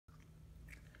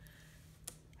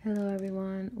Hello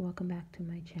everyone, welcome back to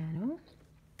my channel.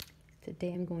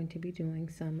 Today I'm going to be doing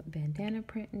some bandana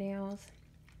print nails.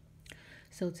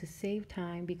 So to save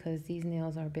time, because these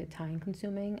nails are a bit time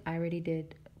consuming, I already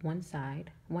did one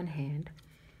hand,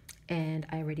 and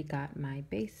I already got my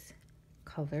base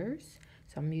colors.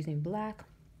 So I'm using black,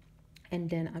 and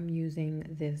then I'm using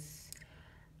this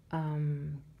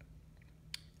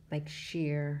like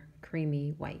sheer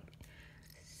creamy white.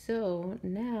 So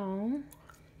now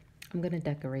I'm gonna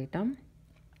decorate them.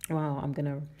 Well, I'm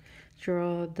gonna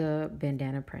draw the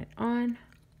bandana print on.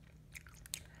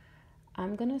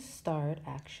 I'm gonna start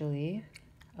actually,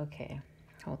 okay,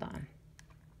 hold on.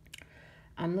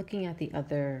 I'm looking at the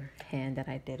other hand that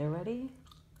I did already,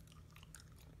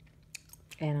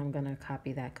 and I'm gonna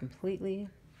copy that completely.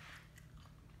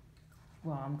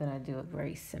 Well, I'm gonna do it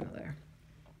very similar.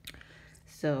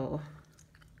 So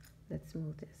let's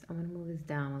move this. I'm gonna move this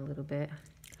down a little bit.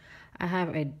 I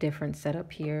have a different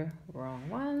setup here. Wrong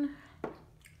one.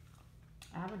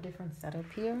 I have a different setup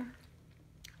here.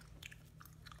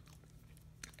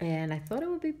 And I thought it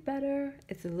would be better.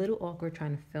 It's a little awkward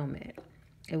trying to film it.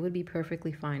 It would be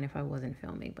perfectly fine if I wasn't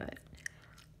filming, but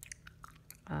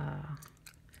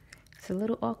it's a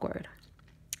little awkward.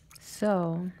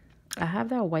 So I have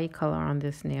that white color on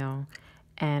this nail,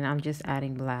 and I'm just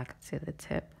adding black to the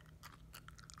tip.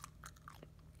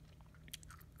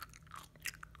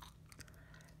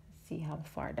 See how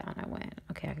far down I went.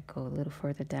 Okay, I could go a little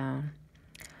further down.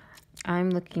 I'm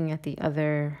looking at the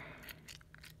other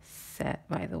set,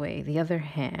 by the way, the other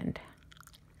hand.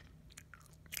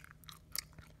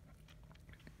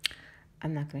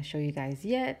 I'm not going to show you guys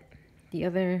yet. The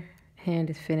other hand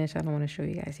is finished. I don't want to show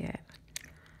you guys yet.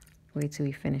 Wait till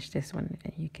we finish this one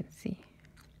and you can see.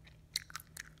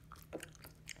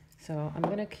 So I'm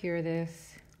going to cure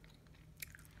this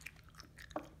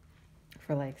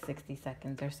for like 60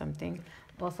 seconds or something.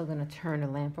 I'm also going to turn the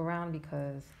lamp around,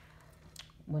 because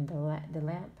when the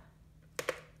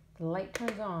light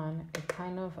turns on, it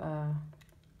kind of all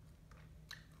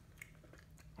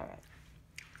right,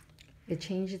 it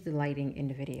changes the lighting in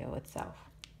the video itself.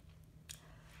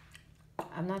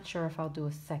 I'm not sure if I'll do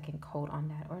a second coat on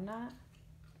that or not.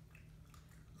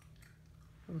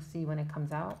 We'll see when it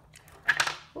comes out.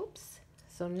 Oops.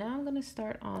 So now I'm going to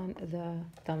start on the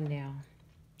thumbnail.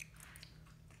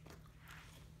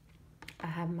 I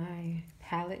have my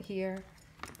palette here.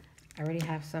 I already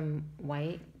have some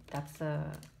white. That's the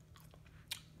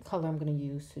color I'm going to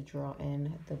use to draw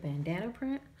in the bandana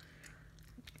print.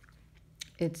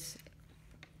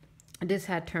 This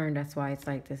had turned, that's why it's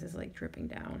like, this is like dripping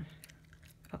down.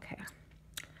 Okay.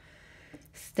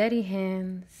 Steady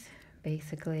hands,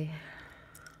 basically.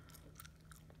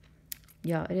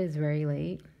 Y'all, it is very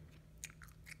late.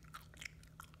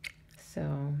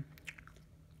 So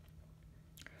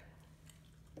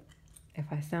if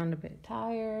I sound a bit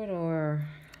tired or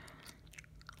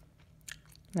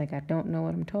like I don't know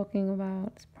what I'm talking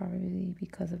about, it's probably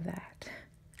because of that.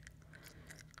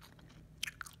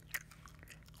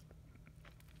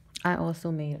 I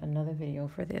also made another video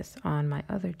for this on my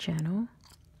other channel.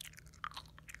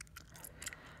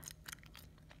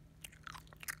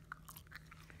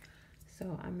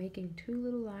 So I'm making two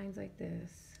little lines like this.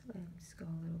 Let's go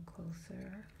a little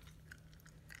closer.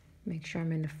 Make sure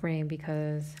I'm in the frame,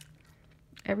 because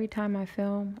every time I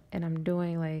film and I'm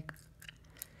doing like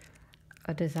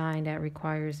a design that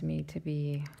requires me to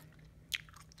be,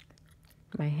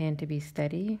 my hand to be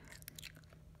steady,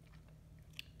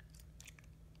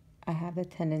 I have the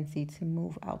tendency to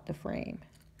move out the frame.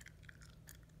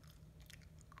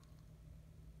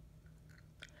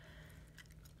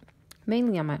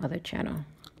 Mainly on my other channel,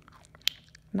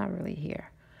 not really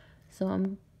here. So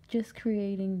I'm just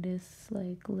creating this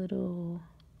like little,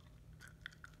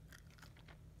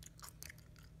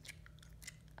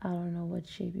 I don't know what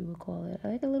shape you would call it,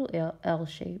 like a little L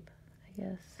shape, I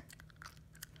guess.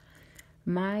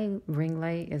 My ring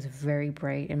light is very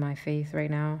bright in my face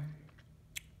right now.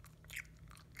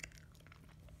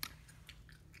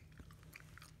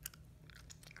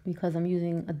 Because I'm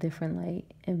using a different light,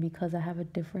 and because I have a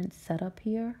different setup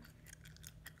here,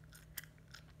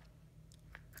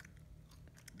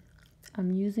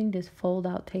 I'm using this fold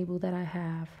out table that I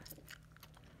have,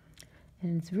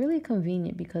 and it's really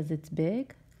convenient because it's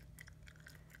big.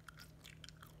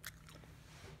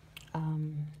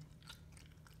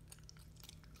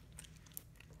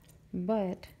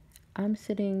 But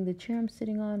the chair I'm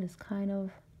sitting on is kind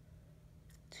of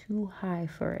too high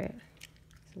for it.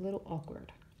 It's a little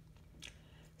awkward.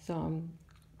 So I'm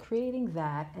creating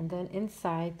that, and then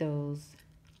inside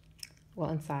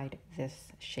inside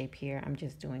this shape here, I'm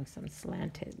just doing some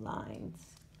slanted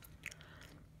lines.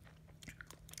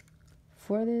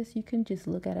 for this, you can just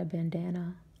look at a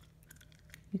bandana.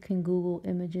 You can Google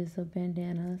images of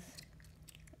bandanas,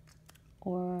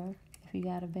 or if you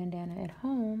got a bandana at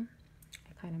home,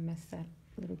 I kind of messed that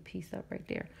little piece up right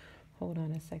there. Hold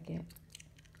on a second.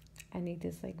 I need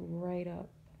this like right up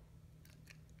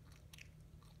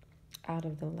out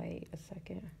of the light a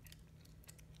second.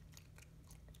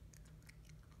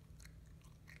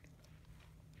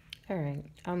 All right,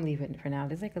 I'm leaving it for now.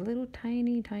 There's like a little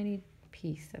tiny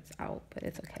piece that's out, but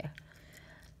it's okay.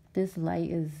 This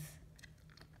light is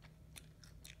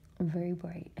very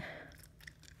bright,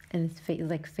 and it's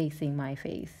like facing my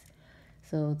face,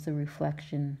 so it's a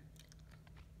reflection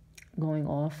going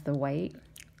off the white.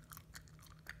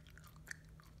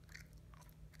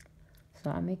 So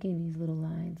I'm making these little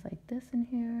lines like this in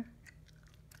here.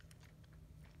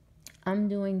 I'm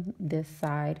doing this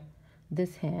side,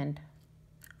 this hand,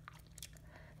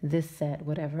 this set,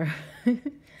 whatever,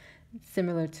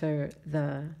 similar to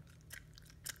the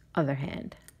other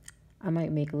hand. I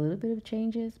might make a little bit of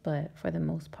changes, but for the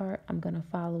most part, I'm gonna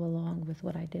follow along with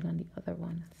what I did on the other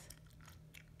ones.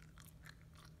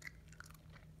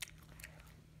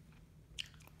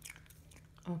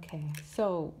 Okay,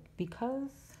 so because,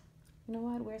 you know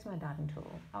what, where's my dotting tool?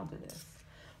 I'll do this.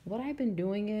 What I've been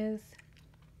doing is,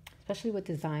 especially with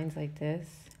designs like this,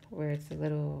 where it's a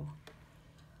little,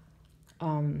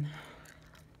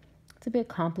 it's a bit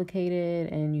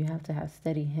complicated and you have to have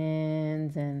steady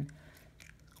hands, and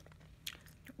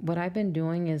what I've been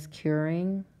doing is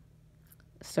curing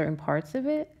certain parts of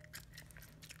it.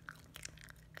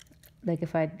 Like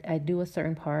if I do a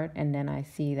certain part and then I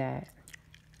see that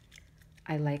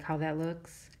I like how that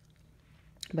looks,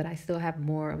 but I still have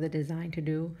more of the design to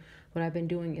do, what I've been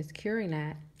doing is curing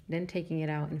that, then taking it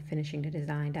out and finishing the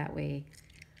design. That way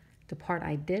the part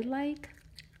I did like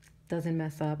doesn't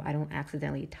mess up. I don't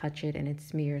accidentally touch it and it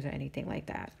smears or anything like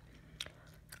that.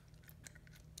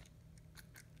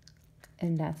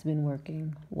 And that's been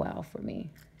working well for me.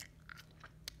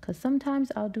 Because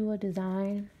sometimes I'll do a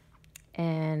design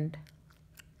and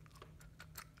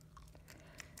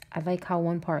I like how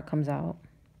one part comes out,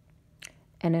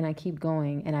 and then I keep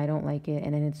going and I don't like it,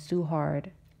 and then it's too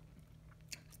hard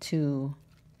to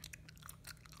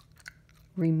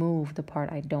remove the part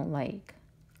I don't like.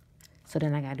 So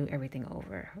then I gotta do everything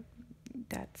over.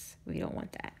 We don't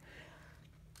want that.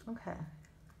 Okay.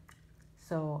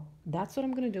 So that's what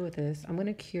I'm gonna do with this. I'm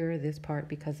gonna cure this part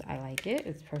because I like it.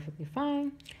 It's perfectly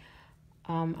fine.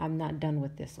 I'm not done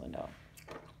with this one though.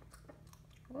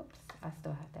 Whoops, I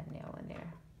still have that nail in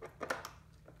there.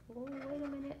 Oh, wait a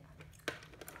minute.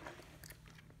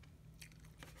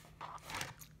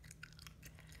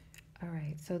 All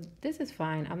right, so this is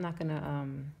fine. I'm not gonna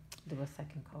do a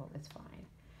second coat. It's fine.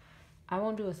 I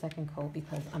won't do a second coat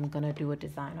because I'm gonna do a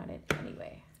design on it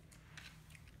anyway.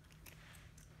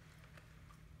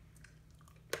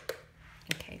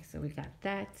 Okay, so we got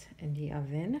that in the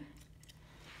oven.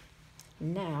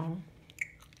 Now,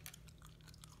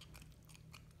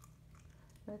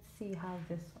 let's see how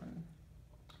this one.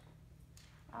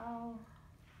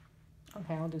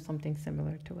 Okay, I'll do something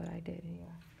similar to what I did here.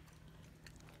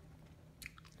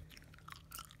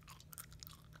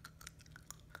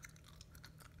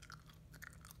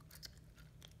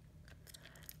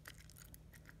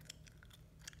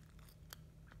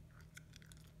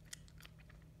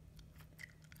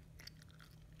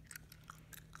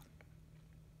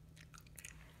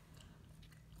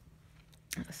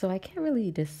 So I can't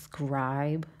really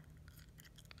describe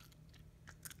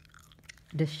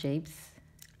the shapes.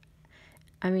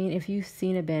 I mean, if you've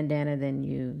seen a bandana, then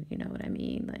you know what I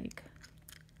mean. Like,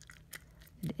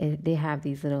 they have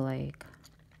these little like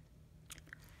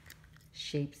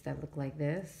shapes that look like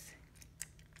this.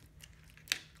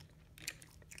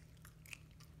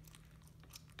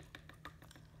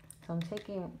 So I'm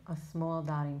taking a small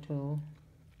dotting tool,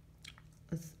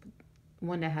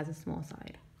 one that has a small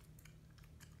side.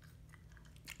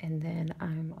 And then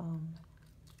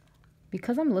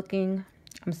because I'm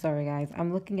sorry guys,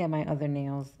 I'm looking at my other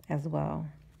nails as well.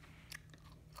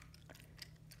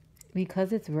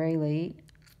 Because it's very late,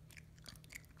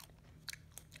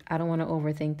 I don't want to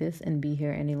overthink this and be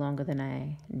here any longer than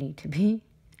I need to be.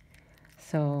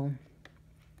 So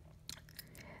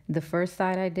the first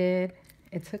side I did,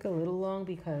 it took a little long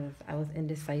because I was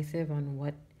indecisive on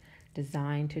what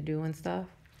design to do and stuff.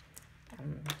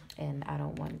 And I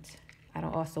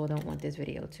also don't want this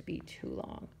video to be too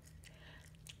long.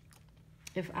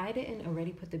 If I didn't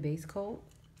already put the base coat,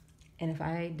 and if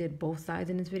I did both sides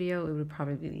in this video, it would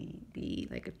probably be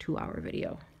like a 2-hour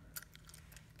video.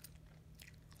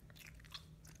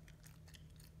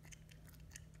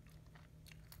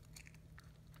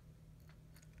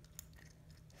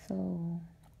 So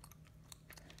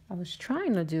I was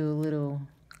trying to do a little,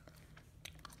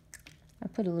 I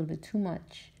put a little bit too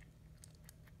much.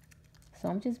 So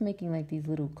I'm just making like these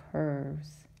little curves.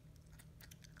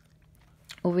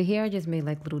 Over here, I just made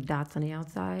like little dots on the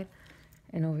outside.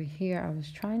 And over here, I was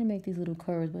trying to make these little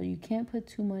curves, but you can't put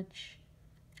too much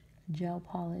gel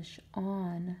polish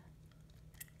on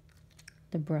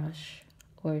the brush,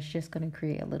 or it's just gonna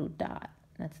create a little dot.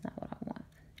 That's not what I want.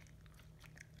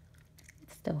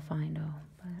 It's still fine though,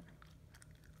 but.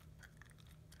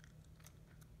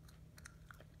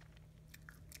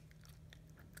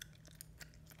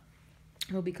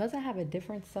 Well, because I have a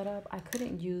different setup, I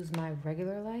couldn't use my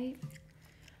regular light.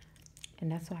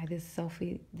 And that's why this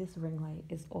ring light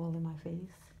is all in my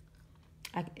face.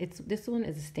 This one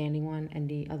is a standing one, and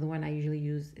the other one I usually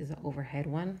use is an overhead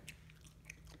one.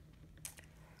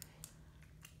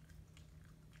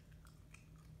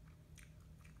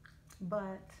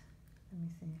 But let me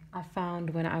see. I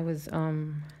found when I was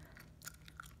I'm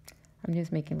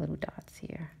just making little dots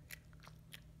here.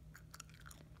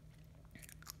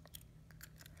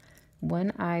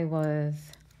 When I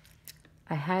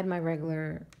had my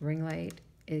regular ring light,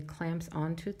 it clamps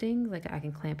onto things, like I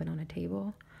can clamp it on a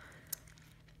table.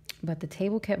 But the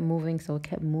table kept moving, so it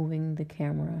kept moving the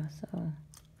camera, so.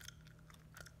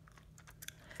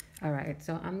 All right,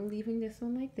 so I'm leaving this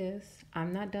one like this.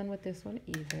 I'm not done with this one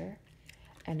either.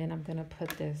 And then I'm gonna put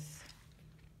this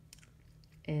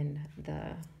in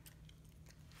the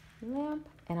lamp,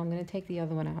 and I'm gonna take the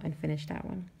other one out and finish that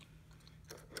one.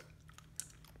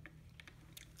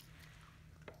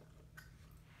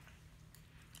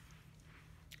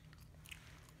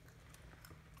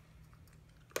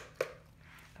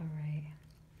 All right.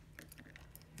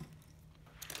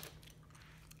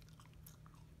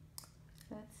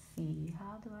 Let's see,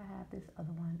 how do I have this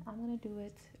other one? I'm gonna do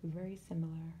it very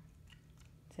similar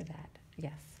to that.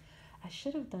 Yes, I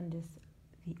should have done this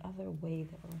the other way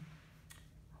though.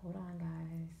 Hold on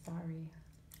guys, sorry.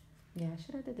 Yeah, I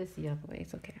should have did this the other way.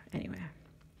 It's okay. Anyway.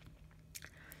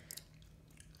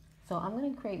 So I'm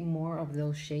gonna create more of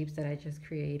those shapes that I just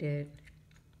created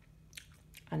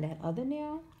on that other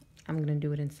nail. I'm gonna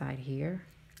do it inside here.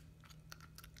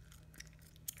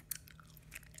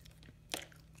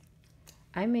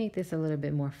 I made this a little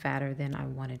bit more fatter than I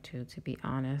wanted to be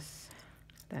honest.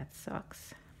 That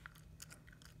sucks.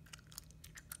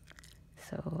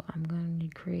 So I'm going to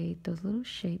create those little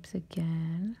shapes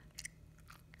again.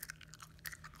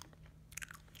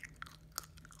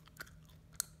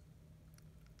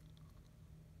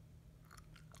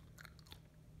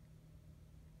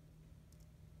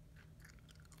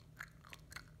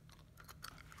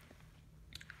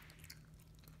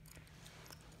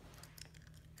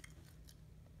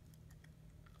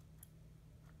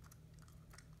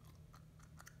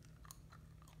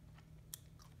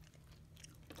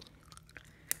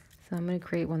 So I'm going to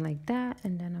create one like that,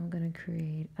 and then I'm going to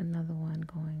create another one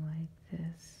going like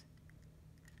this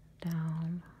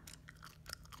down.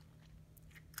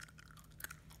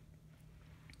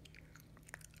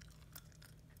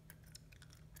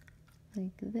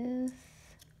 Like this.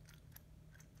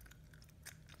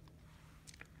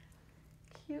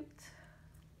 Cute.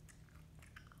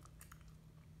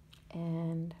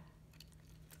 And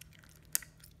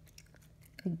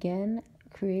again,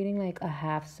 creating like a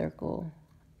half circle,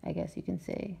 I guess you can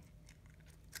say,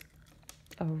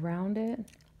 around it.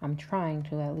 I'm trying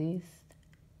to at least.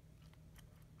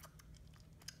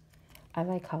 I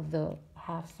like how the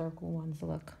half circle ones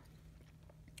look.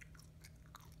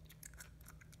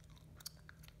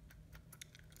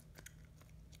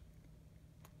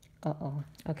 Uh-oh,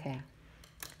 okay.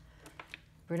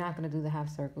 We're not gonna do the half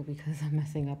circle because I'm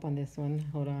messing up on this one.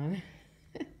 Hold on.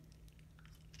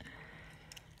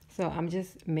 So I'm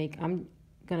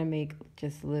gonna make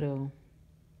just little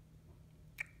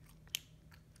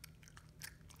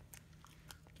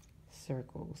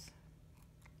circles.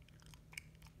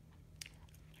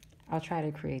 I'll try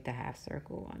to create the half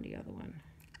circle on the other one.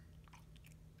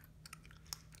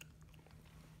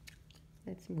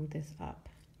 Let's move this up.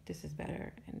 This is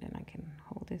better, and then I can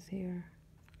hold this here.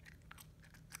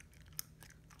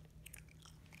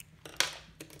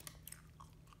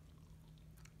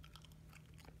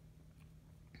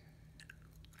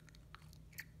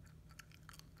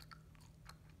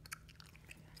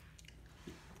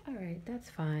 All right, that's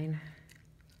fine.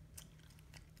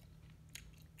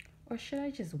 Or should I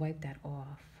just wipe that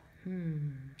off?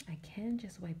 I can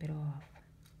just wipe it off.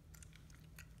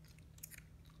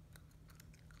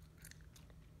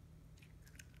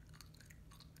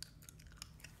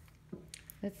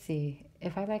 Let's see.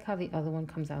 If I like how the other one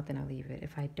comes out, then I'll leave it.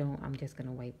 If I don't, I'm just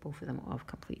gonna wipe both of them off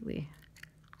completely.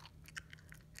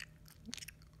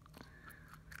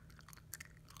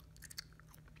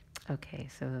 Okay,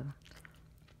 so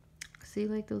see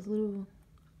like those little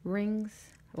rings,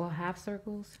 well, half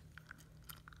circles?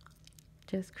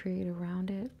 Just create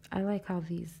around it. I like how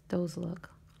those look.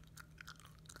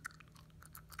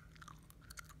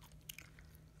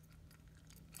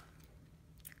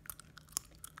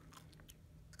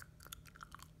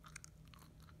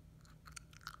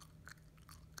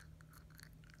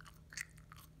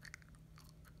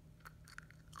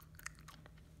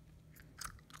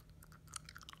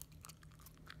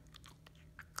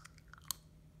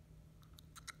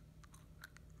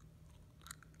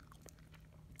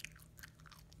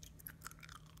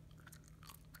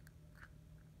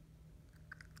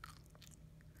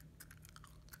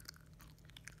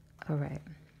 All right.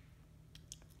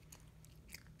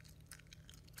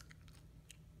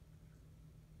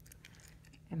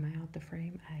 Am I out the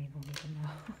frame? I don't even know.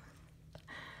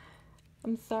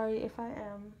 I'm sorry if I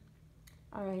am.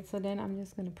 All right, so then I'm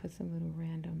just gonna put some little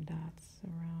random dots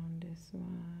around this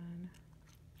one.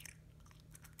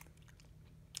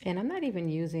 And I'm not even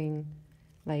using,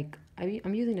 like,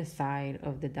 I'm using the side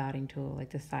of the dotting tool, like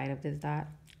the side of this dot.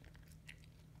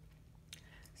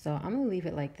 So I'm gonna leave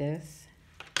it like this.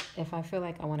 If I feel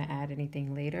like I wanna add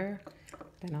anything later,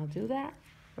 then I'll do that.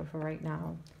 But for right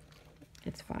now,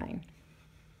 it's fine.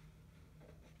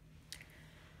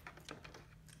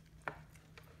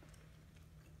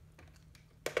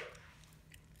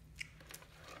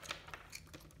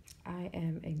 I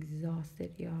am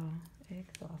exhausted, y'all.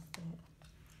 Exhausted.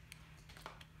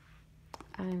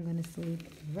 I am gonna sleep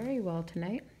very well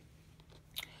tonight.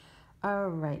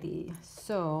 Alrighty,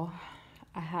 so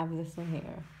I have this one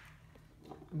here.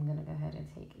 I'm gonna go ahead and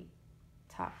take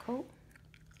a top coat.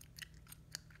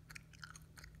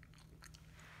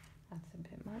 That's a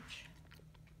bit much.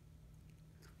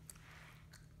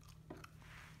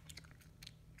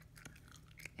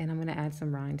 And I'm gonna add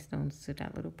some rhinestones to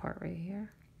that little part right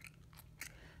here.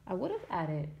 I would have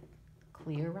added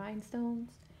clear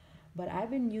rhinestones, but I've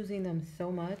been using them so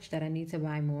much that I need to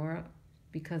buy more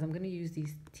because I'm gonna use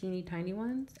these teeny tiny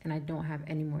ones and I don't have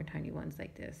any more tiny ones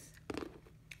like this.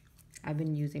 I've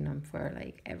been using them for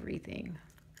like everything.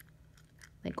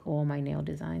 Like all my nail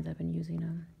designs, I've been using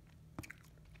them.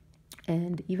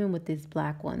 And even with these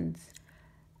black ones,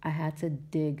 I had to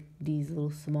dig these little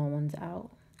small ones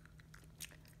out.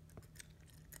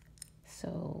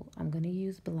 So I'm gonna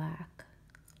use black.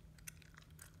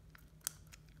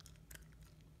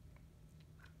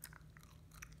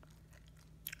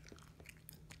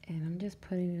 And I'm just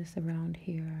putting this around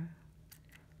here.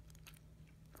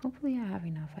 Hopefully I have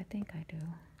enough. I think I do.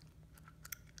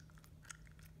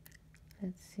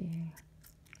 Let's see.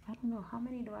 I don't know. How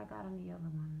many do I got on the other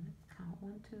one? Let's count.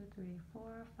 1, 2, 3,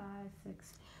 4, 5,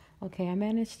 6. Okay, I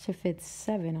managed to fit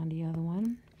 7 on the other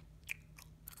one.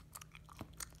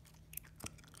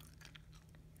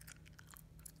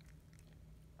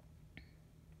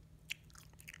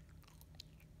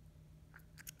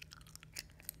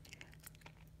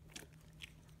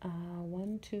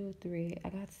 One, 2, 3. I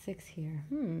got 6 here.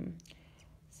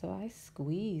 So I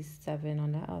squeezed 7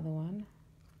 on that other one.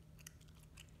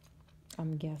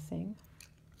 I'm guessing.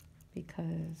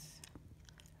 Because,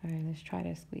 all right, let's try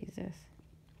to squeeze this.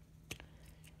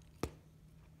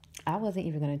 I wasn't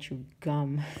even gonna chew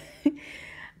gum.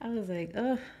 I was like,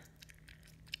 ugh.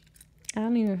 I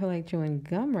don't even feel like chewing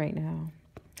gum right now.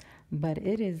 But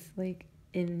it is like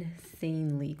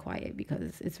insanely quiet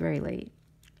because it's very late.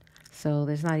 So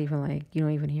there's not even like, you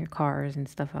don't even hear cars and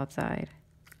stuff outside.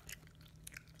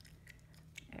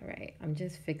 All right, I'm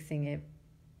just fixing it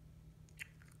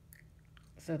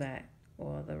so that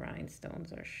all the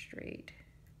rhinestones are straight.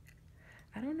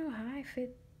 I don't know how I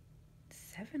fit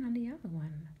 7 on the other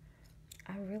one.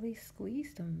 I really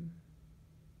squeezed them.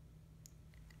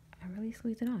 I really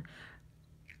squeezed it on.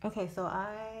 Okay, so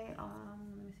I,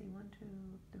 let me see, 1, 2,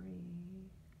 3,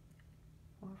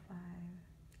 4, 5.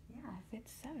 Yeah, I fit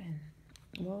 7.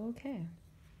 Well, okay.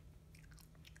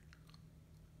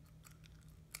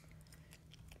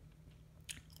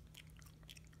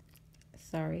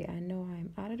 Sorry, I know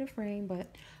I'm out of the frame,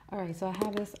 but all right, so I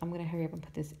have this. I'm gonna hurry up and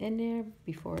put this in there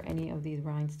before any of these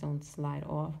rhinestones slide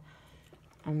off.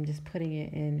 I'm just putting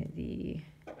it in the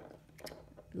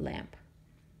lamp.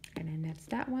 And then that's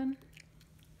that one.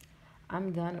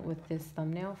 I'm done with this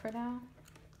thumbnail for now.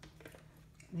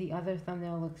 The other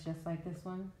thumbnail looks just like this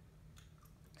one.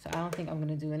 So I don't think I'm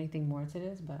gonna do anything more to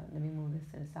this, but let me move this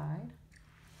to the side.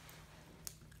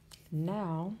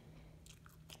 Now,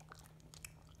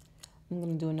 I'm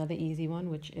gonna do another easy one,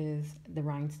 which is the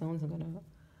rhinestones. I'm gonna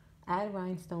add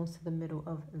rhinestones to the middle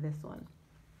of this one.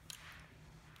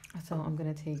 So I'm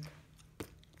gonna take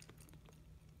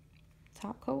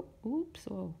top coat, oops,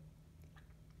 whoa,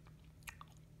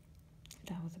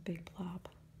 that was a big blob.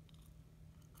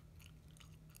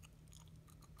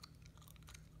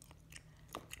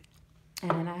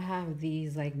 And then I have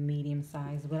these like medium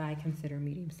size, what I consider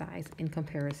medium size in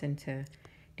comparison to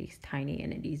these tiny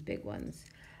and these big ones.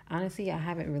 Honestly, I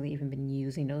haven't really even been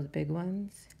using those big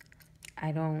ones.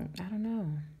 I don't know.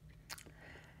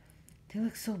 They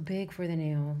look so big for the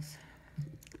nails.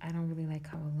 I don't really like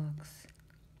how it looks.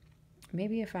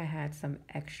 Maybe if I had some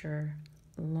extra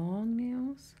long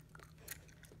nails,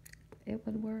 it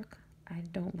would work. I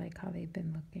don't like how they've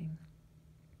been looking.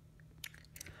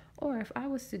 Or if I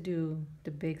was to do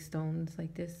the big stones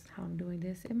like this, how I'm doing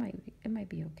this, it might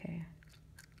be okay.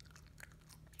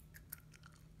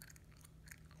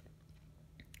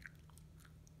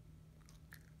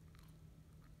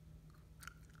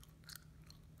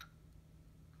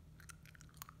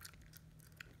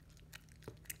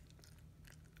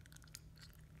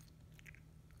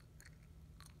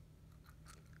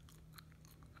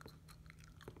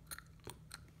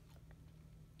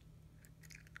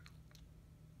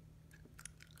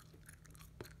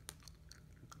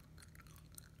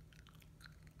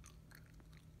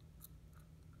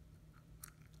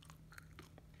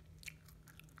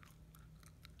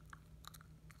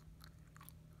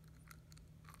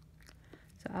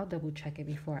 So I'll double check it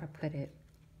before I put it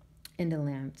in the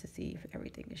lamp to see if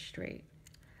everything is straight.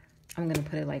 I'm gonna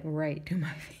put it like right to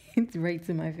my face, right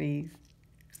to my face.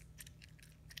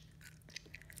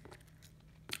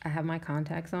 I have my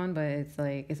contacts on, but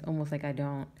it's almost like I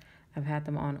don't. I've had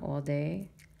them on all day.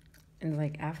 And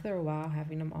like after a while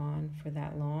having them on for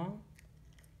that long,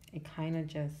 it kind of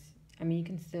just, I mean, you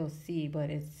can still see,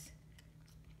 but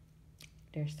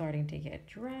they're starting to get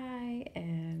dry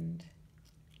and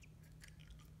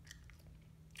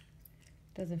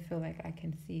doesn't feel like I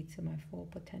can see to my full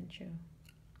potential.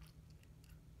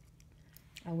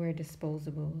 I wear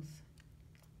disposables,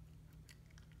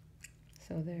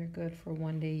 so they're good for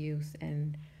one-day use,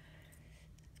 and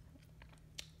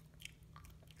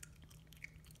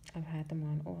I've had them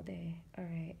on all day. All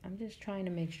right, I'm just trying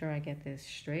to make sure I get this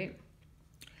straight.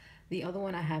 The other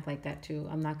one I have like that too.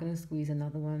 I'm not gonna squeeze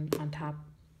another one on top.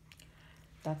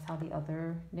 That's how the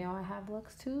other nail I have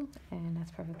looks too, and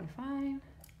that's perfectly fine.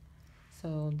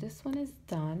 So this one is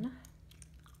done.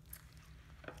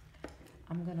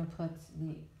 I'm gonna put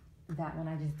that one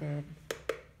I just did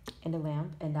in the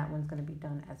lamp, and that one's gonna be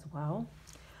done as well.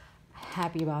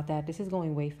 Happy about that. This is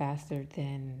going way faster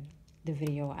than the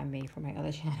video I made for my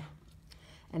other channel.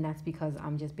 And that's because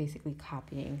I'm just basically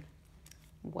copying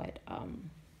what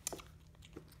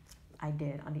I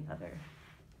did on the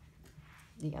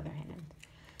other hand.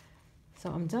 So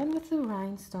I'm done with the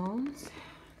rhinestones.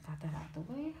 Got that out the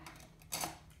way.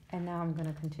 And now I'm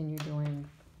gonna continue doing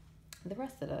the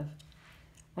rest of the, I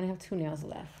only have 2 nails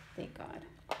left, thank God.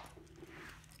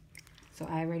 So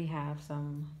I already have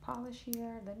some polish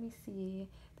here. Let me see.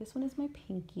 This one is my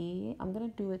pinky. I'm gonna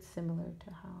do it similar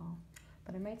to how,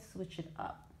 but I might switch it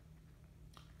up.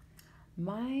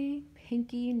 My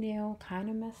pinky nail kind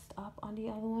of messed up on the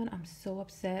other one. I'm so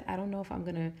upset. I don't know if I'm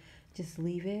gonna just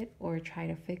leave it or try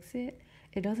to fix it.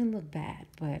 It doesn't look bad,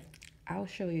 but I'll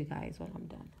show you guys when I'm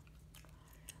done.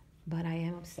 But I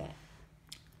am upset.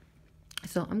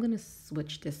 So I'm gonna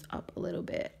switch this up a little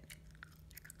bit.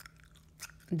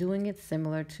 Doing it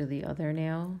similar to the other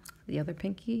nail, the other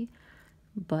pinky,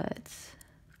 but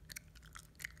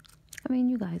I mean,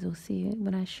 you guys will see it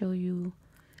when I show you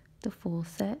the full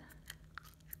set.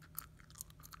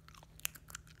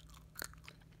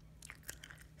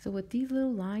 So with these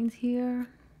little lines here,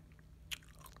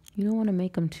 you don't want to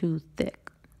make them too thick.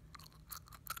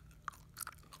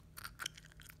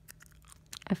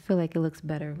 I feel like it looks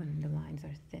better when the lines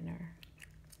are thinner.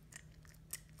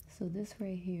 So this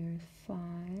right here is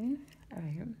fine. All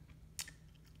right.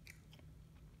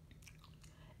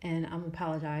 And I'm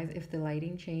apologize if the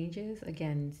lighting changes.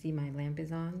 Again, see my lamp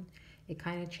is on. It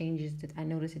kind of changes, I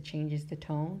notice it changes the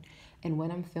tone. And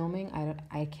when I'm filming,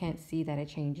 I can't see that it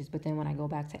changes. But then when I go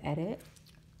back to edit,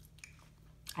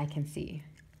 I can see.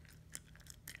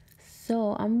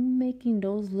 So I'm making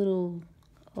those little,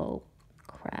 oh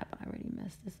crap, I already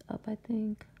messed this up, I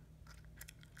think.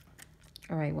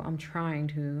 All right, well, I'm trying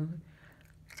to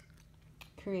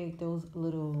create those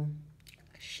little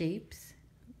shapes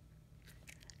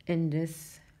in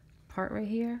this part right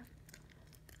here.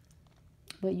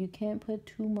 But you can't put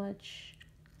too much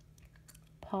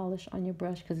polish on your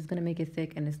brush because it's going to make it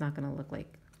thick and it's not going to look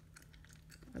like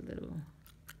a little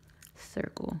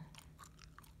circle.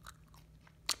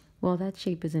 Well, that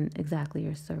shape isn't exactly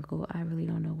a circle. I really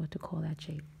don't know what to call that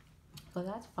shape. But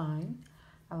that's fine.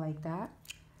 I like that.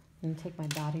 I'm going to take my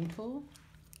dotting tool,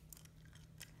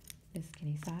 this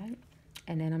skinny side,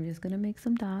 And then I'm just gonna make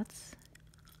some dots.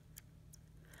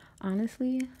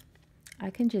 Honestly, I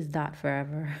can just dot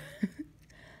forever.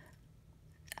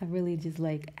 I really just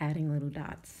like adding little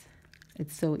dots.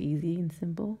 It's so easy and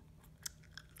simple.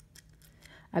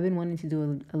 I've been wanting to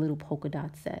do a little polka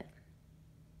dot set,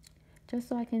 just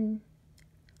so I can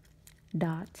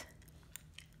dot.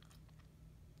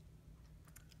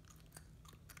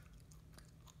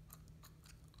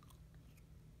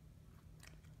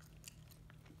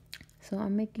 So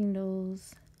I'm making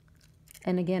those.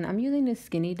 And again, I'm using this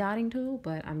skinny dotting tool,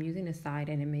 but I'm using the side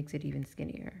and it makes it even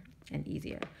skinnier and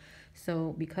easier.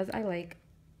 So because I like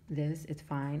this, it's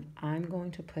fine. I'm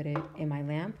going to put it in my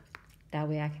lamp. That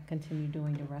way I can continue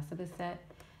doing the rest of the set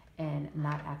and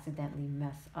not accidentally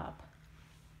mess up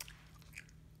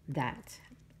that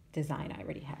design I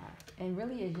already have. And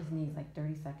really it just needs like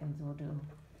 30 seconds will do.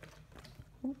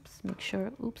 Oops, make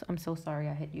sure, oops, I'm so sorry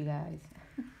I hit you guys.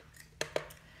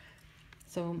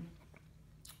 So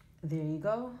there you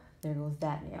go. There goes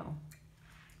that nail.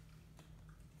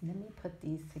 Let me put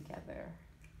these together.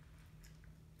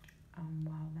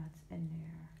 While that's in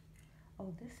there.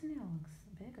 Oh, this nail looks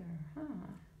bigger, huh?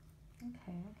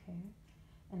 Okay, okay.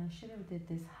 And I should have did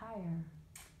this higher.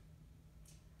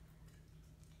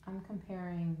 I'm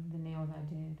comparing the nails I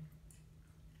did.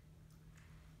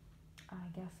 I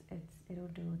guess it'll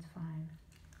do, it's fine.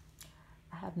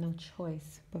 I have no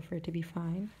choice but for it to be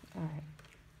fine. All right.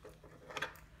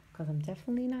 Because I'm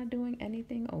definitely not doing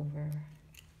anything over.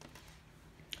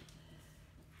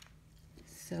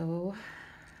 So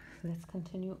let's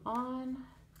continue on.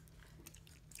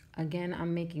 Again,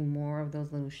 I'm making more of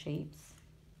those little shapes.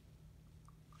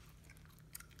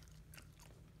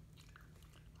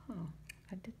 Huh,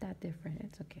 I did that different,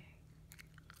 it's okay.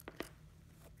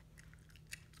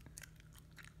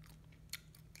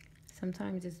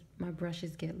 Sometimes my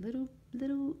brushes get little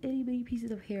itty bitty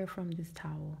pieces of hair from this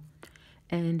towel.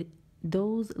 And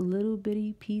those little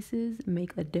bitty pieces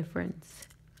make a difference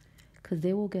because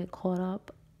they will get caught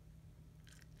up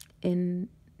in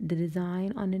the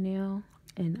design on the nail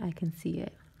and I can see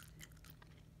it.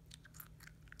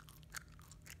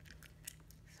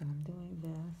 So I'm doing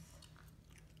this.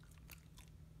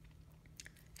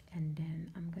 And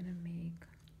then I'm gonna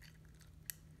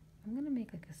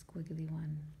make like a squiggly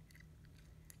one.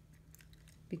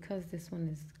 Because this one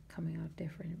is coming out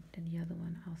different than the other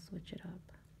one, I'll switch it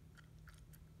up.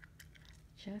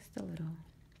 Just a little.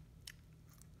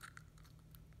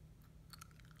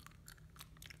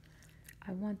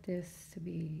 I want this to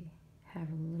have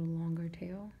a little longer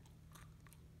tail.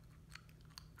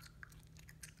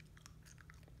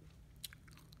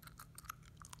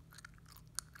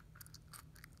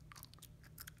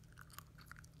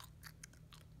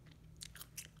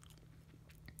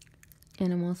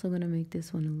 And I'm also going to make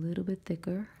this one a little bit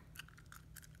thicker.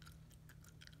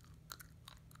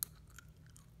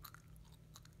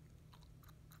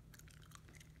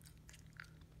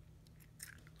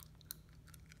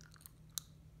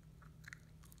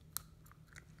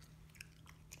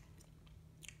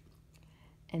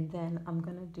 And then I'm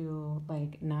going to do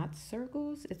like not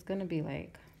circles. It's going to be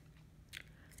like,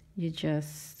 you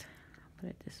just put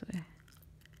it this way.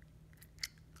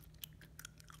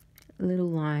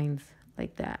 Little lines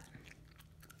like that.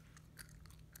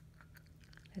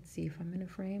 Let's see if I'm in a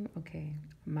frame. Okay,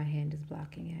 my hand is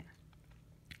blocking it.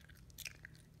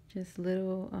 Just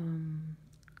little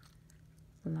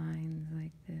lines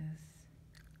like this.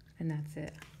 And that's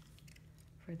it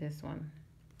for this one.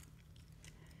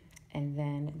 And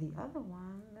then the other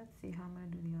one, let's see how I'm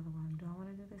going to do the other one. Do I want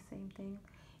to do the same thing?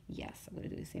 Yes, I'm going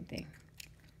to do the same thing.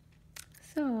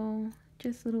 So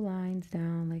just little lines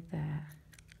down like that.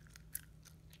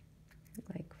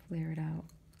 Like flare it out.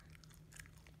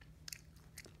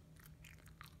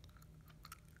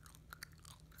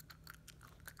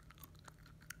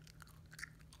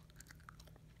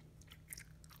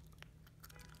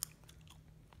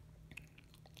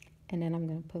 And then I'm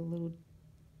going to put a little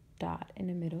dot in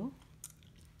the middle.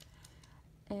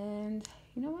 And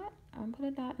you know what? I'm going to put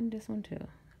a dot in this one too.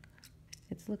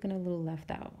 It's looking a little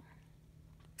left out.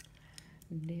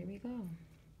 There we go.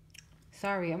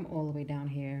 Sorry, I'm all the way down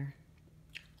here.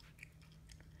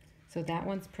 So that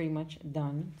one's pretty much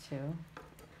done too.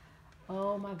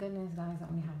 Oh my goodness, guys, I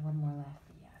only have one more left.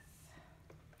 Yes.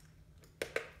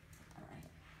 All right.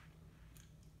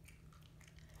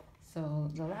 So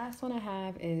the last one I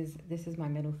have is, this is my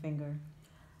middle finger.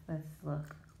 Let's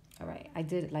look. All right, I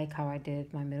did like how I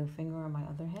did my middle finger on my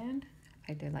other hand.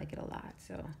 I did like it a lot,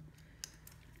 so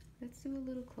let's do a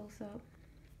little close-up.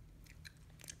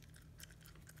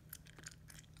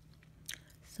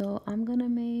 So I'm gonna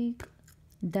make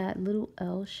that little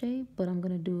L shape, but I'm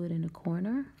gonna do it in the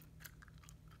corner.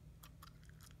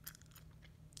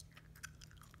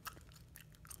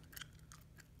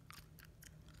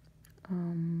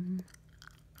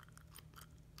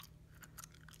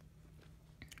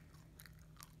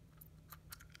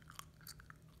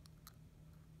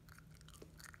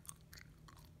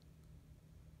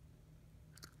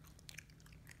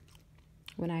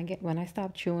 When I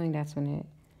stop chewing, that's when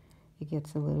it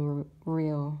gets a little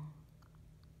real,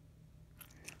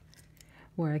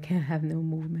 where I can't have no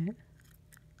movement.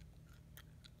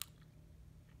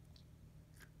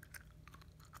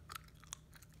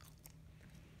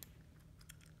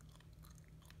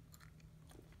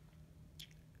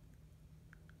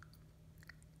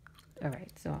 All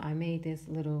right, so I made this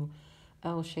little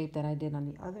L shape that I did on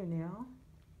the other nail,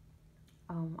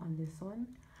 on this one,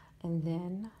 and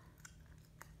then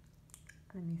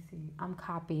let me see, I'm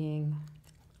copying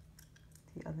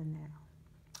the other nail.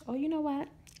 Oh, you know what?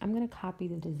 I'm gonna copy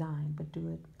the design, but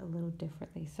do it a little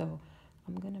differently. So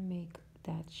I'm gonna make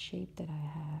that shape that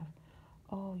I have.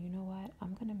 Oh, you know what?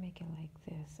 I'm gonna make it like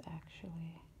this,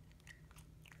 actually.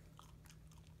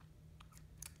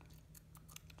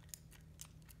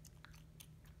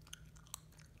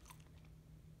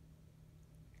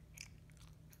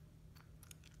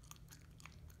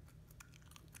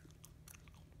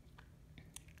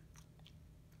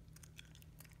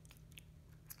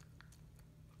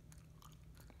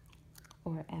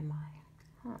 Or am I?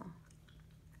 Huh.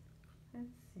 Let's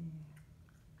see.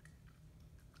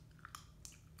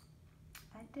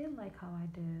 I did like how I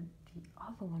did the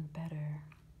other one better.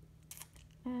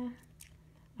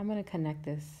 I'm gonna connect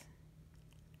this.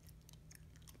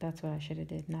 That's what I should have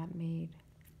did, not made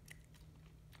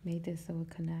this so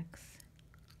it connects.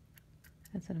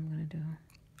 That's what I'm gonna do.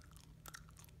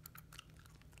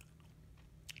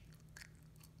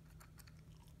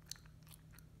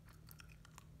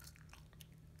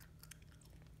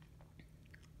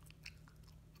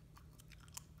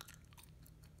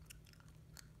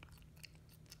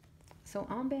 So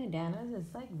on bandanas,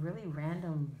 it's like really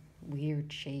random,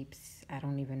 weird shapes. I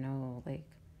don't even know, like,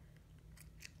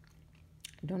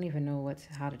 I don't even know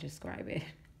how to describe it.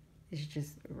 It's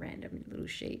just random little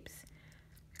shapes.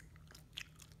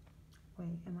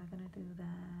 Wait, am I gonna do that?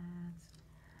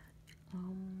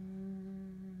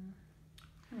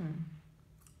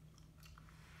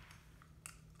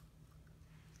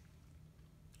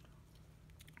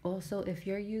 Also, if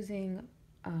you're using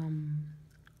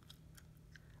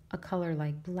a color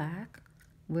like black,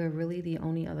 where really the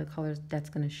only other colors that's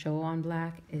going to show on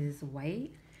black is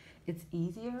white, it's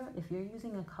easier if you're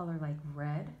using a color like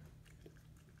red.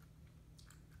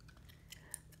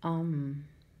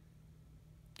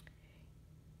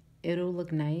 It'll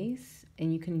look nice,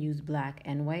 and you can use black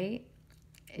and white.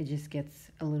 It just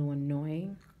gets a little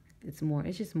annoying. It's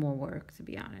just more work, to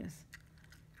be honest.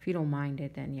 If you don't mind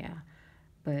it, then yeah.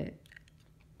 But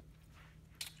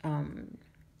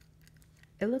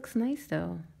it looks nice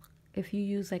though. If you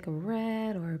use like a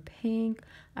red or a pink,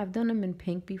 I've done them in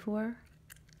pink before.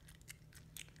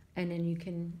 And then you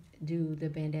can do the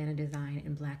bandana design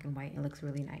in black and white. It looks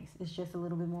really nice. It's just a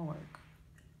little bit more work.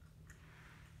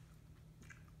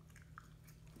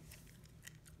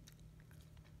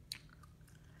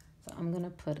 So I'm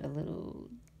gonna put a little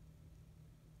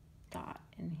dot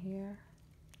in here.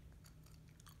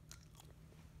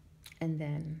 And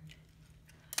then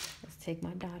let's take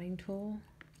my dotting tool.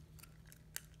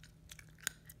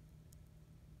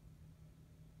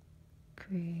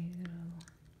 Create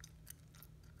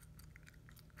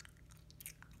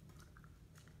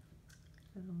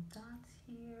little dots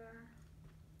here.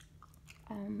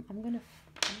 I'm gonna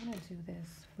do this,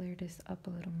 flare this up a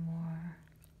little more.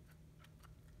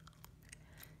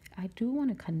 I do want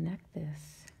to connect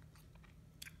this.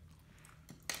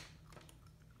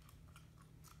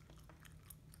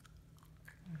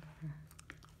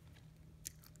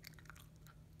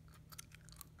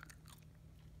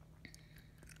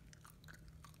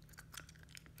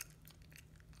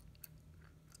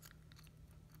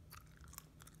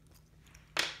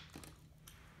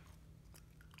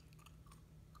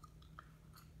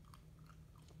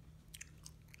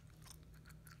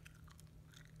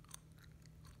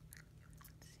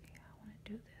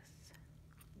 Do this.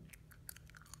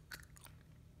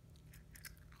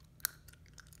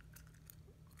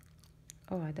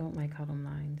 Oh, I don't like how them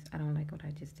lines. I don't like what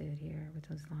I just did here with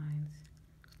those lines.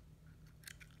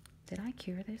 Did I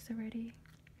cure this already?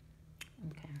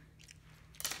 Okay.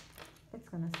 It's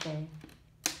gonna stay.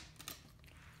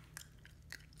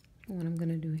 What I'm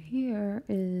gonna do here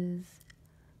is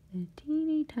a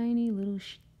teeny tiny little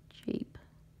shape.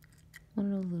 One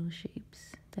of those little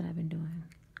shapes. that I've been doing.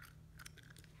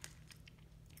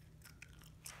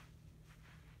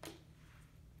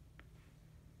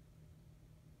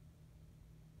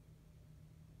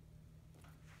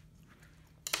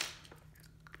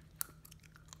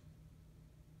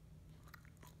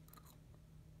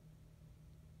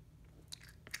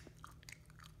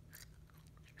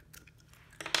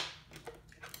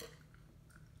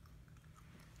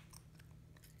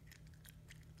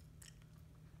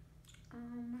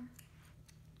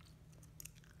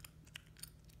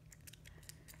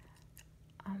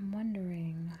 I'm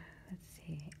wondering, let's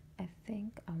see, I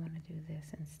think I want to do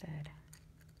this instead.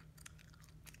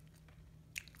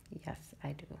 Yes,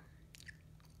 I do.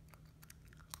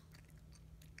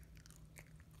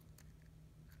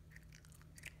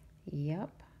 Yep.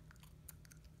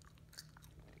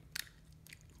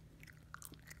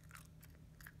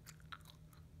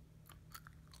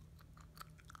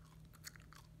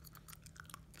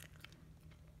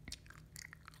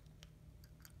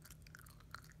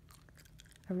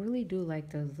 I really do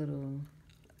like those little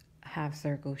half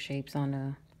circle shapes on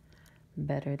the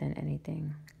better than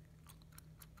anything.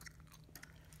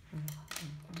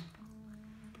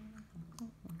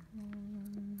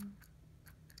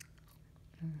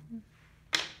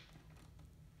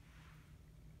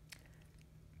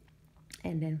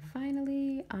 And then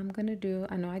finally, I'm gonna do,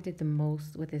 I know I did the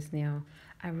most with this nail.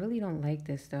 I really don't like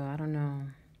this though. I don't know.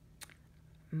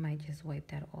 I might just wipe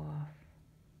that off.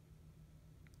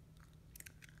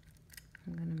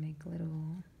 I'm gonna make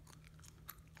little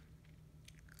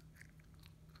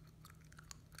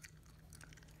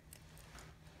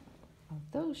of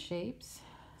those shapes.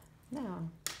 Now,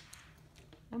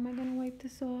 am I gonna wipe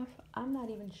this off? I'm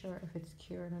not even sure if it's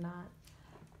cured or not.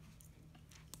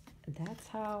 That's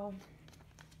how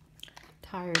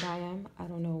tired I am. I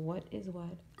don't know what is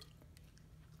what.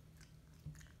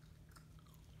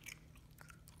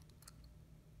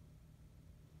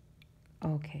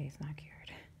 Okay, it's not cured.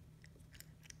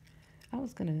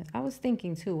 I was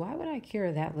thinking too, why would I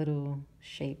cure that little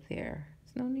shape there?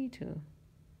 There's no need to.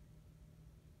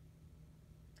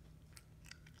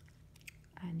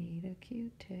 I need a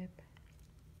Q-tip.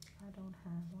 I don't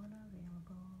have one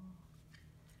available.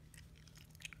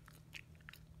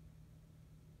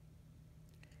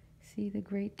 See the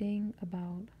great thing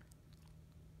about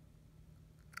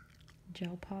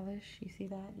gel polish? You see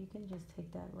that? You can just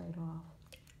take that right off.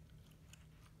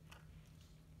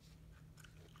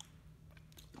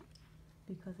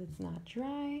 Because it's not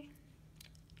dry.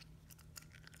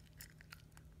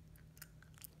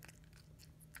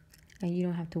 And you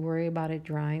don't have to worry about it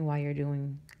drying while you're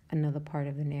doing another part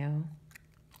of the nail.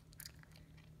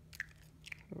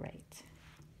 Right.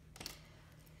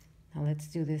 Now let's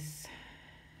do this.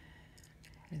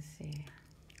 Let's see.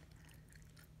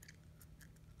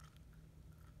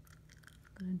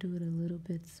 I'm gonna do it a little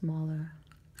bit smaller.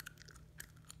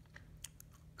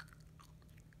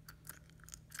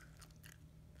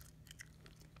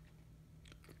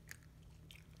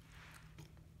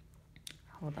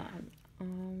 Hold on.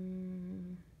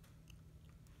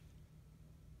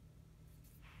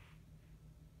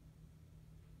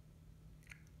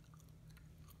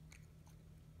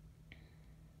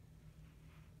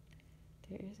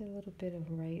 There is a little bit of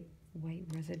white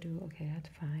residue. Okay, that's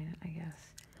fine, I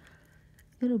guess.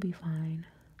 It'll be fine.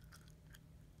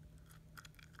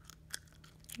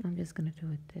 I'm just gonna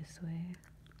do it this way.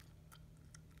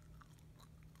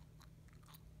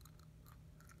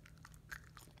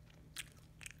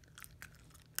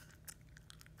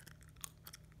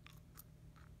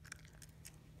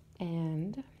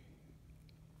 And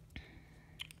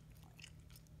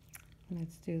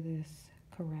let's do this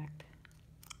correct.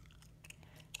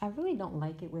 I really don't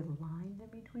like it with lines in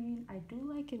between. I do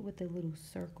like it with the little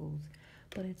circles,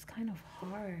 but it's kind of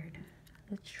hard.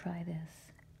 Let's try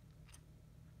this.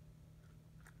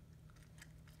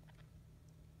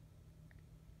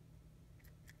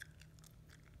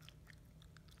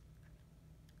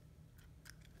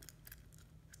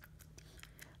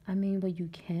 I mean, what you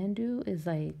can do is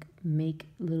like make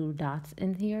little dots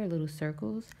in here, little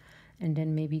circles, and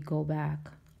then maybe go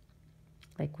back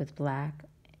like with black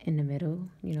in the middle,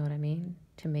 you know what I mean?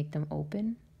 To make them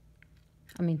open.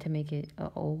 I mean, to make it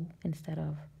a O instead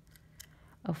of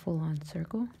a full-on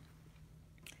circle.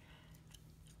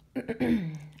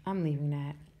 I'm leaving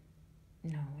that.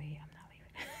 No way, I'm not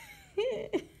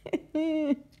leaving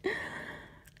that.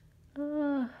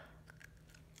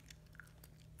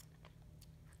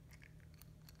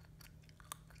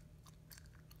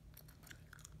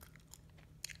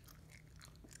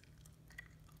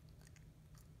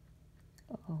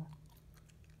 Uh-oh.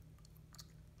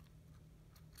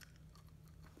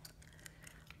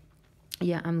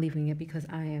 Yeah, I'm leaving it because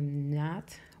I am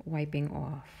not wiping this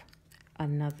off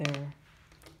another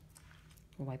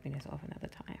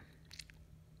time.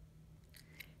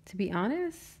 To be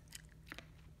honest,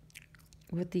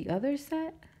 with the other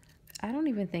set, I don't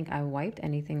even think I wiped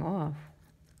anything off.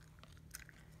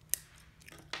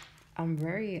 I'm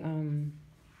very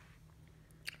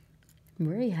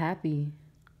happy.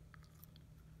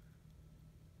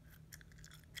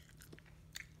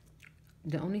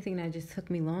 The only thing that just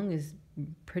took me long is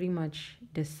pretty much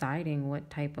deciding what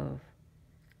type of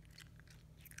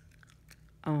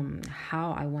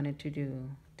how I wanted to do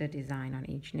the design on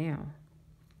each nail.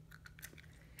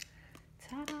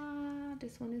 Ta-da!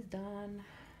 This one is done.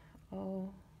 Oh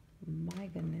my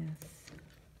goodness.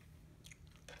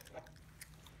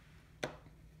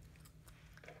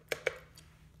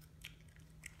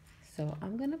 So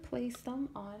I'm gonna place them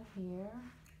on here.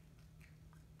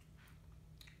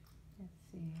 Let's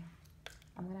see.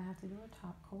 I'm gonna have to do a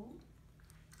top coat,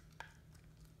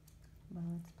 but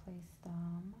let's place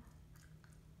them.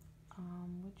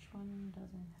 Which one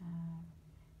doesn't have?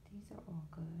 These are all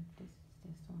good. This is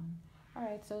this one. All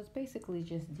right, so it's basically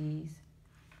just these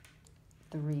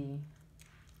 3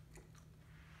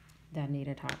 that need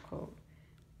a top coat.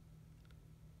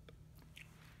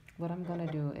 What I'm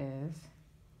gonna do is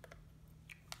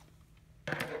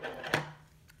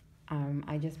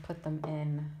I just put them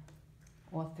in,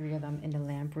 all 3 of them in the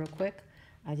lamp real quick.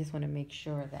 I just want to make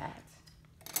sure that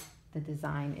the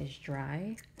design is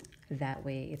dry. That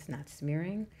way it's not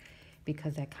smearing,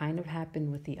 because that kind of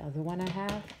happened with the other one I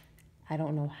have. I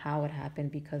don't know how it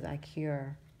happened because I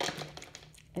cure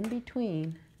in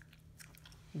between,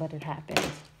 but it happened.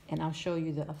 And I'll show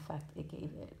you the effect it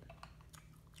gave it.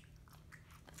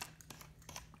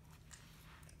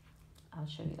 I'll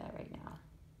show you that right now.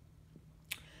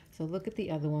 So look at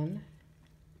the other one.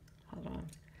 Hold on.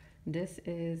 This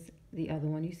is the other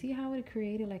one. You see how it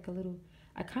created like a little,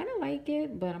 I kind of like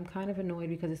it, but I'm kind of annoyed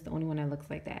because it's the only one that looks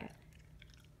like that.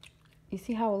 You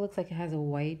see how it looks like it has a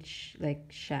white like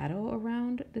shadow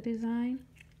around the design?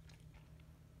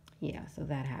 Yeah, so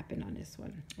that happened on this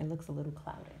one. It looks a little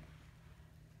clouded.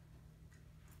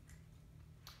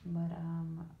 But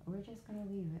we're just gonna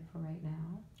leave it for right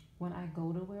now. When I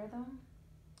go to wear them,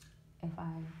 if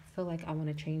I feel like I want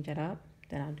to change it up,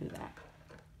 then I'll do that.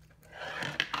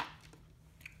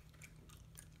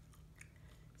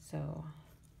 So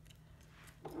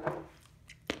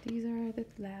these are the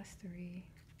last 3.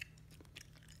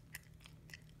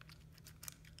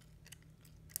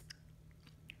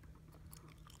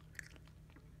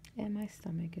 And my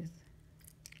stomach is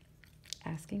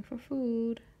asking for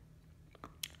food,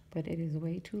 but it is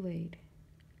way too late.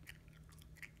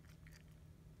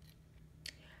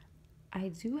 I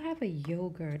do have a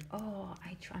yogurt. Oh,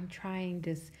 I'm trying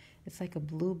this. It's like a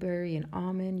blueberry and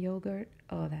almond yogurt.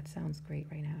 Oh, that sounds great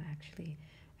right now, actually.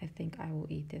 I think I will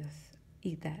eat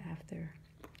that after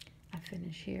I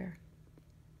finish here.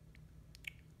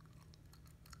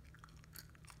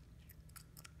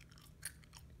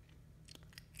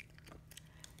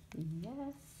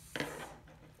 Yes.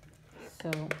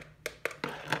 So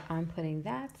I'm putting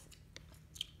that.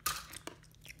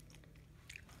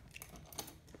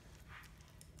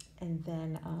 And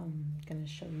then I'm gonna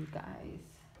show you guys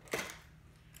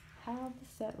how the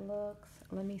set looks.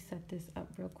 Let me set this up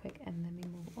real quick and let me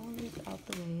move all this out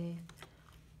the way.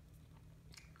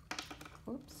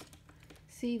 Oops.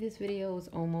 See, this video is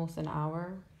almost an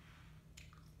hour.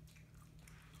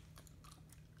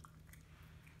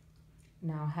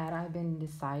 Now, had I been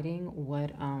deciding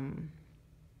what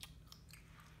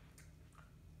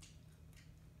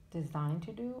design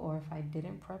to do, or if I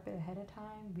didn't prep it ahead of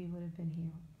time, we would have been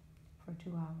here for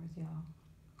 2 hours, y'all.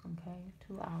 Okay,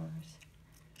 2 hours.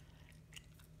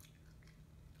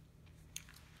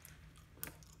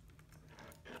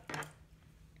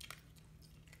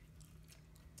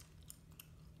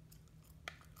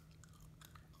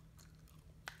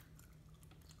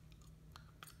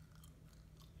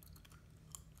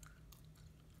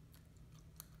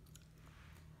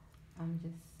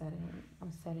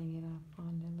 I'm setting it up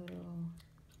on the little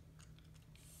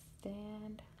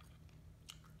stand.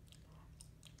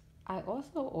 I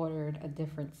also ordered a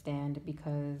different stand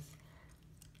because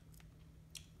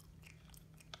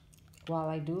while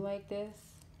I do like this,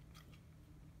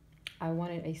 I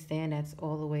wanted a stand that's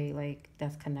all the way like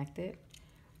that's connected.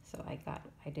 So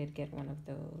I did get one of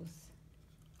those.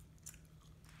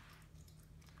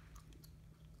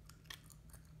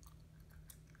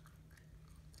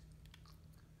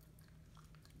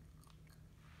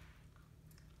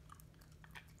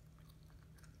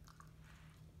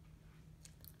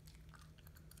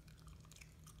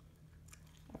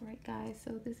 All right, right, guys,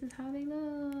 so this is how they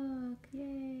look.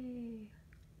 Yay.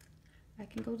 I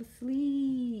can go to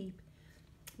sleep.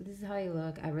 This is how they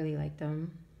look. I really like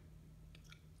them.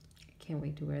 I can't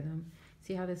wait to wear them.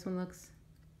 See how this one looks?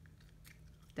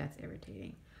 That's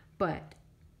irritating. But,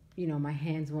 you know, my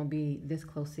hands won't be this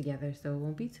close together, so it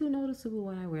won't be too noticeable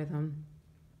when I wear them.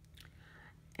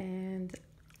 And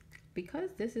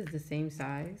because this is the same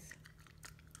size,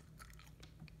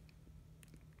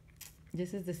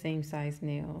 this is the same size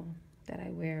nail that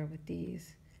I wear with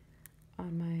these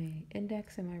on my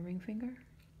index and my ring finger.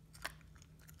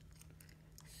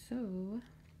 So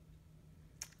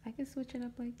I can switch it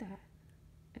up like that.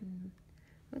 And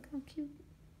look how cute.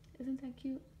 Isn't that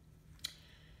cute?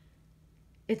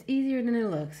 It's easier than it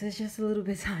looks. It's just a little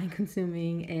bit time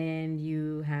consuming, and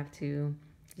you have to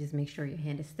just make sure your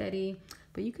hand is steady.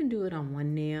 But you can do it on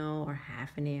one nail or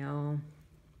half a nail,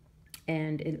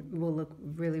 and it will look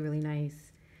really, really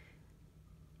nice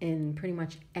in pretty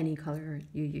much any color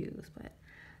you use. But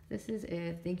this is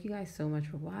it. Thank you guys so much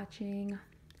for watching.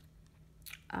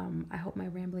 I hope my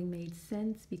rambling made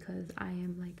sense, because I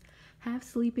am like half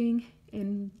sleeping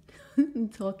and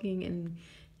talking and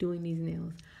doing these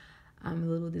nails. I'm a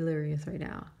little delirious right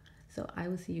now. So I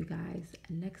will see you guys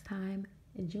next time.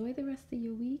 Enjoy the rest of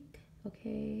your week,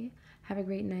 okay? Have a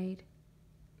great night.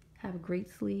 Have a great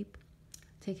sleep.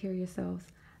 Take care of yourselves.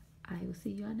 I will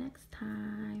see you all next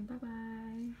time.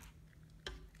 Bye-bye.